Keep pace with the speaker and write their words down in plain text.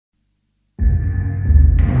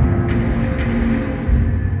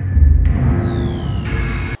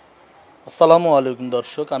আসসালামু আলাইকুম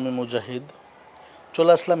দর্শক, আমি মুজাহিদ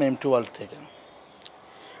চলে আসলাম M2 ওয়ার্ল্ড থেকে।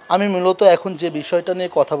 আমি মূলত এখন যে বিষয়টা নিয়ে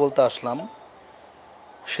কথা বলতে আসলাম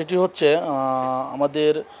সেটি হচ্ছে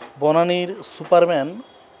আমাদের বনানীর সুপারম্যান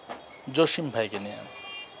জসিম ভাইকে নিয়ে।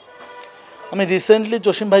 আমি রিসেন্টলি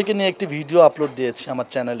জসিম ভাইকে নিয়ে একটি ভিডিও আপলোড দিয়েছি আমার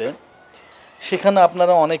চ্যানেলে। সেখানে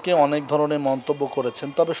আপনারা অনেকে অনেক ধরনের মন্তব্য করেছেন,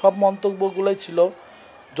 তবে সব মন্তব্যগুলোই ছিল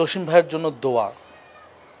জসিম ভাইয়ের জন্য দোয়া।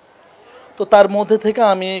 তো তার মধ্যে থেকে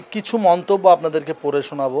আমি কিছু মন্তব্য আপনাদেরকে পড়ে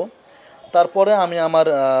শোনাবো, তারপরে আমি আমার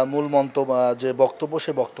মূল মন্তব্য যে বক্তব্য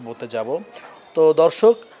সে বক্তব্যতে যাব। তো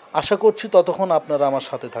দর্শক, আশা করছি ততক্ষণ আপনারা আমার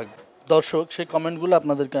সাথে থাকবেন। দর্শক, সেই কমেন্টগুলো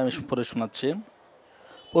আপনাদেরকে আমি পড়ে শোনাচ্ছি।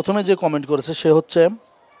 প্রথমে যে কমেন্ট করেছে সে হচ্ছে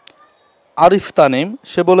আরিফ তানিম।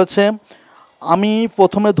 সে বলেছে, আমি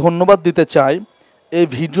প্রথমে ধন্যবাদ দিতে চাই এই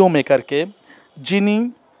ভিডিও মেকারকে, যিনি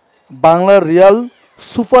বাংলার Real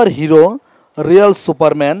super hero, Real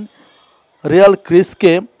Superman, Real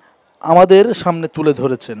ক্রিসকে আমাদের সামনে তুলে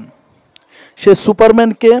ধরেছেন। সে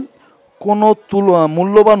সুপারম্যানকে কোনো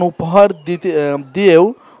মূল্যবান উপহার দিয়েও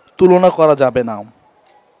তুলনা করা যাবে না।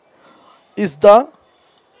 Is the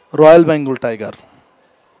royal Bengal tiger.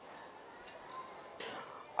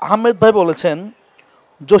 Ahmed ভাই বলেছেন,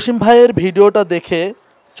 জসিম ভাইয়ের ভিডিওটা দেখে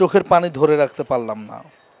চোখের পানি ধরে রাখতে পারলাম না।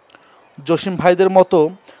 জসিম ভাইদের মতো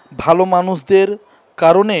ভালো মানুষদের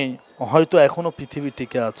কারণেই হয়তো এখনও পৃথিবী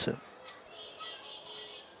টিকে আছে।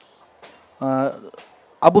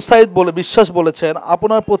 আবু সাইদ বিশ্বাস বলেছেন,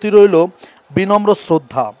 আপনার প্রতি রইল বিনম্র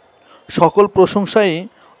শ্রদ্ধা। সকল প্রশংসাই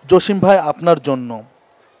জসিম ভাই আপনার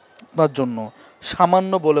জন্য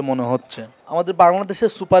সামান্য বলে মনে হচ্ছে। আমাদের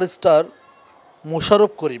বাংলাদেশের সুপারস্টার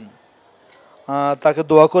মোশাররফ করিম তাকে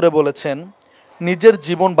দোয়া করে বলেছেন, নিজের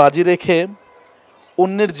জীবন বাজি রেখে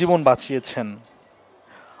অন্যের জীবন বাঁচিয়েছেন।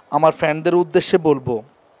 আমার ফ্যানদের উদ্দেশ্যে বলবো,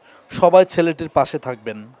 সবাই ছেলেটির পাশে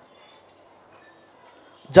থাকবেন।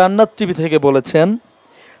 জান্নাত টিভি থেকে বলেছেন,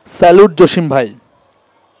 স্যালুট জসিম ভাই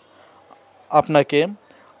আপনাকে।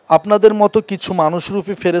 আপনাদের মতো কিছু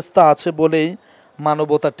মানুষরূপী ফেরেশতা আছে বলেই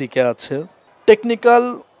মানবতা টিকে আছে। টেকনিক্যাল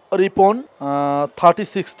রিপন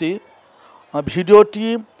 3060 ভিডিওটি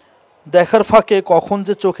দেখার ফাঁকে কখন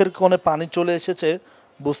যে চোখের কোণে পানি চলে এসেছে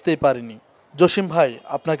বুঝতেই পারিনি। জসিম ভাই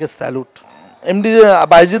আপনাকে স্যালুট। এমডি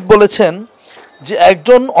বাইজিদ বলেছেন যে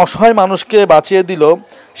একজন অসহায় মানুষকে বাঁচিয়ে দিল,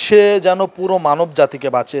 সে যেন পুরো মানব জাতিকে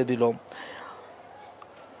বাঁচিয়ে দিল।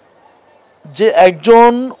 যে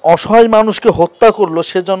একজন অসহায় মানুষকে হত্যা করলো,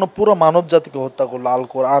 সে যেন পুরো মানব জাতিকে হত্যা করলো। আল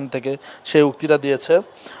কোরআন থেকে সেই উক্তিটা দিয়েছে।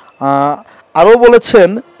 আরও বলেছেন,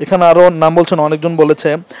 এখানে আরও নাম বলছেন, অনেকজন বলেছে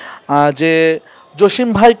যে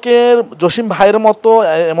জসিম ভাইয়ের মতো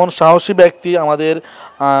এমন সাহসী ব্যক্তি আমাদের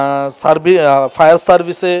ফায়ার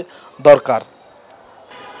সার্ভিসে দরকার।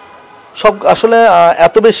 সব আসলে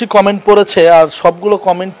এত বেশি কমেন্ট পড়েছে, আর সবগুলো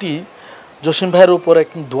কমেন্টই জসিম ভাইয়ের উপর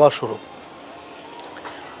একদম দোয়া স্বরূপ।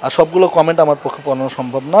 আর সবগুলো কমেন্ট আমার পক্ষে পড়ানো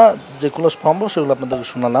সম্ভব না, যেগুলো সম্ভব সেগুলো আপনাদেরকে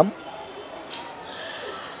শোনালাম।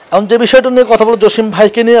 এখন যে বিষয়টা নিয়ে কথা বলবো, জসিম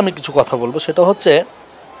ভাইকে নিয়ে আমি কিছু কথা বলবো। সেটা হচ্ছে,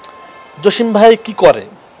 জসিম ভাই কি করে।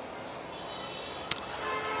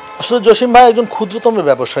 আসলে জসিম ভাই একজন ক্ষুদ্রতম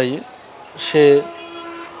ব্যবসায়ী। সে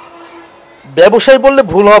ব্যবসায়ী বললে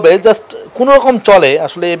ভুল হবে, জাস্ট কোনো রকম চলে।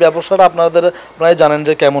 আসলে এই ব্যবসাটা আপনারাই জানেন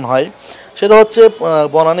যে কেমন হয়। সেটা হচ্ছে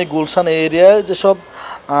বনানী গুলশান এই এরিয়ায় যেসব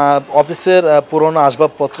অফিসের পুরনো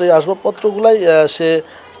আসবাবপত্র, এই আসবাবপত্রগুলাই সে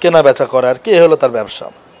কেনা বেচা করে আর কি। এ হলো তার ব্যবসা।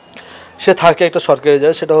 সে থাকে একটা সরকারি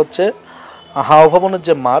জায়গায়, সেটা হচ্ছে হাওয়া ভবনের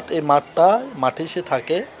যে মাঠ, এই মাঠেই সে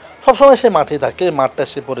থাকে সবসময়। সে মাঠেই থাকে, এই মাঠটা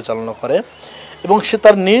সে পরিচালনা করে এবং সে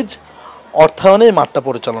তার নিজ অর্থায়নে এই মাঠটা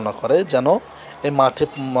পরিচালনা করে, যেন এই মাঠে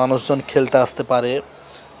মানুষজন খেলতে আসতে পারে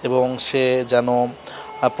এবং সে যেন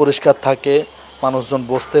পরিষ্কার থাকে, মানুষজন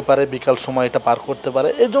বসতে পারে, বিকাল সময় এটা পার করতে পারে।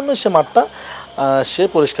 এই জন্যই সে মাঠটা সে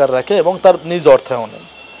পরিষ্কার রাখে এবং তার নিজ অর্থায়নে।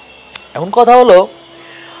 এখন কথা হলো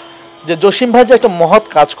যে জসিম ভাই যে একটা মহৎ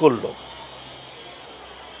কাজ করলো,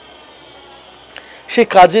 সে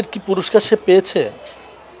কাজের কি পুরস্কার সে পেয়েছে?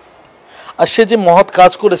 আর সে যে মহৎ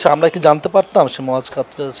কাজ করেছে, আমরা কি জানতে পারতাম সে মহৎ কাজ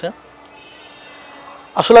করেছে?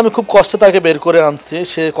 আসলে আমি খুব কষ্টে তাকে বের করে আনছি।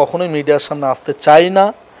 সে কখনোই মিডিয়ার সামনে আসতে চায় না।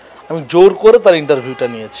 আমি জোর করে তার ইন্টারভিউটা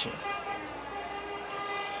নিয়েছি।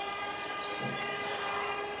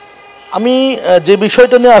 আমি যে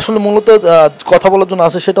বিষয়টা নিয়ে আসলে মূলত কথা বলার জন্য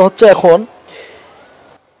আসে, সেটা হচ্ছে, এখন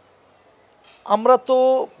আমরা তো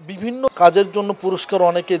বিভিন্ন কাজের জন্য পুরস্কার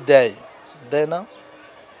অনেকে দেয় না।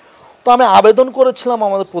 তো আমি আবেদন করেছিলাম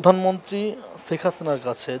আমাদের প্রধানমন্ত্রী শেখ হাসিনার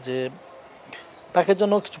কাছে যে তাকে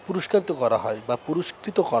যেন কিছু পুরস্কৃত করা হয় বা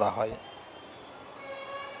পুরস্কৃত করা হয়।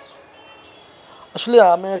 আসলে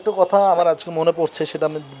আমি একটা কথা আমার আজকে মনে পড়ছে, সেটা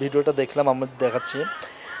আমি ভিডিওটা দেখলাম, আমি দেখাচ্ছি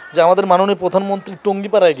যে আমাদের মাননীয় প্রধানমন্ত্রী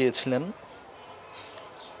টঙ্গিপাড়ায় গিয়েছিলেন।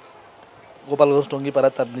 গোপালগঞ্জ টঙ্গিপাড়া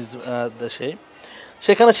তার নিজ দেশে।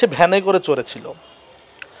 সেখানে সে ভ্যানে করে চড়েছিল,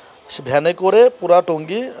 সে ভ্যানে করে পুরা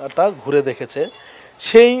টঙ্গিটা ঘুরে দেখেছে।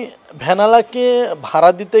 সেই ভ্যানালাকে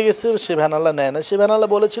ভাড়া দিতে গেছে, সে ভ্যানালা নেয় না। সে ভ্যানালা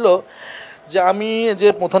বলেছিল যে আমি যে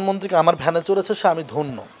প্রধানমন্ত্রীকে আমার ভ্যানে চড়েছে সে আমি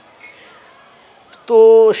ধন্য। তো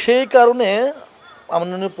সেই কারণে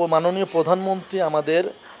মাননীয় প্রধানমন্ত্রী আমাদের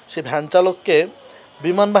সেই ভ্যান চালককে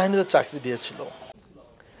বিমান বাহিনীতে চাকরি দিয়েছিল।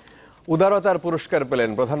 উদারতার পুরস্কার পেলেন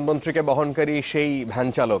প্রধানমন্ত্রীকে বহনকারী সেই ভ্যান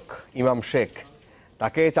চালক ইমাম শেখ,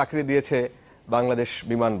 তাকে চাকরি দিয়েছে বাংলাদেশ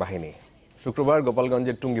বিমান বাহিনী। শুক্রবার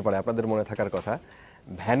গোপালগঞ্জের টুঙ্গিপাড়ায়, আপনাদের মনে থাকার কথা,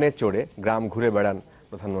 ভ্যানে চড়ে গ্রাম ঘুরে বেড়ান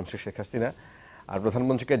প্রধানমন্ত্রী শেখ হাসিনা। আর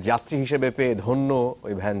প্রধানমন্ত্রীকে যাত্রী হিসেবে পেয়ে ধন্য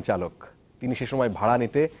ওই ভ্যান চালক। তিনি সে সময় ভাড়া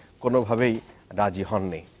নিতে কোনোভাবেই রাজি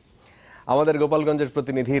হননি। আমাদের গোপালগঞ্জের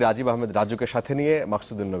প্রতিনিধি রাজীব আহমেদ রাজুকে সাথে নিয়ে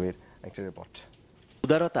মাকসুদুন নবীর একটি রিপোর্ট।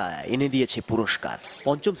 উদারতা এনে দিয়েছে পুরস্কার।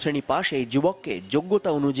 পঞ্চম শ্রেণী পাশ এই যুবককে যোগ্যতা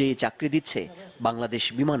অনুযায়ী চাকরি দিচ্ছে বাংলাদেশ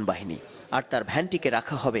বিমান বাহিনী, আর তার ভ্যানটিকে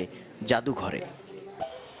রাখা হবে জাদুঘরে।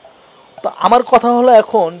 তো আমার কথা হলো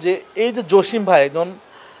এখন যে এই যে জসিম ভাই একজন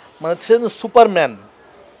মানে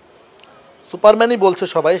সুপারম্যানই বলছে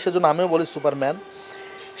সবাই, সেজন্য আমিও বলি সুপারম্যান।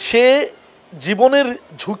 সে জীবনের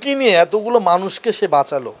ঝুঁকি নিয়ে এতগুলো মানুষকে সে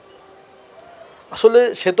বাঁচালো। আসলে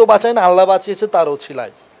সে তো বাঁচায় না, আল্লাহ বাঁচিয়েছে তার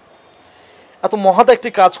ওছিলায়। এত মহৎ একটি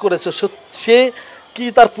কাজ করেছে, সে কি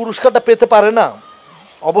তার পুরস্কারটা পেতে পারে না?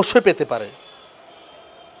 অবশ্যই পেতে পারে।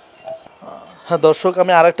 হ্যাঁ দর্শক,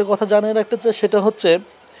 আমি আরেকটা কথা জানিয়ে রাখতে চাই, সেটা হচ্ছে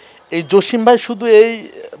এই জসিম ভাই শুধু এই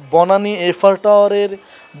বনানী এফআর টাওয়ারের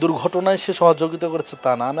দুর্ঘটনায় সে সহযোগিতা করেছে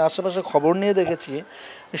তা না। আমি আশেপাশে খবর নিয়ে দেখেছি,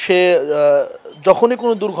 সে যখনই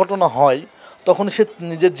কোনো দুর্ঘটনা হয় তখন সে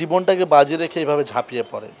নিজের জীবনটাকে বাজি রেখে এইভাবে ঝাঁপিয়ে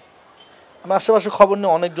পড়ে। আমি আশেপাশে খবর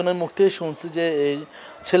নিয়ে অনেকজনের মুখ থেকে শুনছি যে এই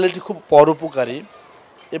ছেলেটি খুব পরোপকারী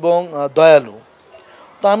এবং দয়ালু।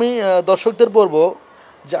 তো আমি দর্শকদের বলবো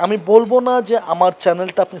যে আমি বলবো না যে আমার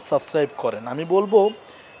চ্যানেলটা আপনি সাবস্ক্রাইব করেন, আমি বলবো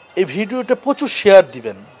এই ভিডিওটা প্রচুর শেয়ার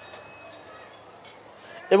দিবেন।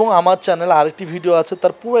 এবং আমার চ্যানেলে আরেকটি ভিডিও আছে,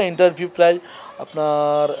 তার পুরো ইন্টারভিউ প্রায়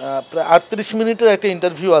 38 মিনিটের একটা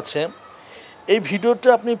ইন্টারভিউ আছে। এই ভিডিওটা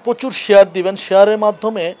আপনি প্রচুর শেয়ার দিবেন। শেয়ারের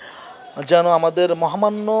মাধ্যমে যেন আমাদের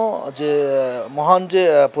মহান যে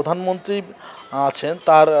প্রধানমন্ত্রী আছেন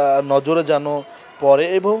তার নজরে যেন পড়ে,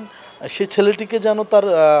 এবং সেই ছেলেটিকে যেন তার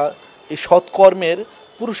এই সৎকর্মের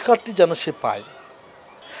পুরস্কারটি যেন সে পায়।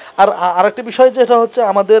 আর আরেকটা বিষয় যেটা হচ্ছে,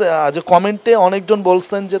 আমাদের যে কমেন্টে অনেকজন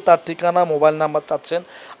বলছেন যে তার ঠিকানা, মোবাইল নাম্বার চাচ্ছেন।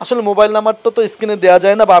 আসলে মোবাইল নাম্বারটা তো স্ক্রিনে দেওয়া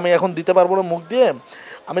যায় না, বা আমি এখন দিতে পারবো না মুখ দিয়ে।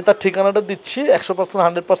 আমি তার ঠিকানাটা দিচ্ছি, 100%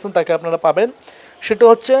 100% তাকে আপনারা পাবেন। সেটা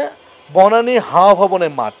হচ্ছে বনানী হাওয়া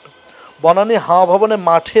ভবনের মাঠ। বনানী হাওয়া ভবনের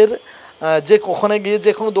মাঠের যে ওখানে গিয়ে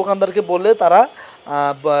যে কোনো দোকানদারকে বললে তারা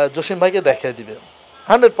জসিম ভাইকে দেখিয়ে দিবে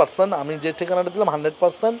 100%। আমি যে ঠিকানাটা দিলাম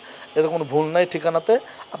 100%, এতে কোনো ভুল নাই ঠিকানাতে।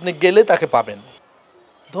 আপনি গেলে তাকে পাবেন।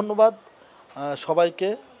 ধন্যবাদ সবাইকে,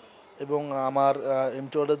 এবং আমার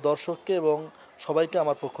এমটি ওয়ার্ল্ডের দর্শককে এবং সবাইকে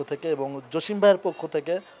আমার পক্ষ থেকে এবং জসিম ভাইয়ের পক্ষ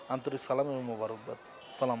থেকে আন্তরিক সালাম এবং মোবারকবাদ।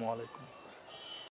 আসসালামু আলাইকুম।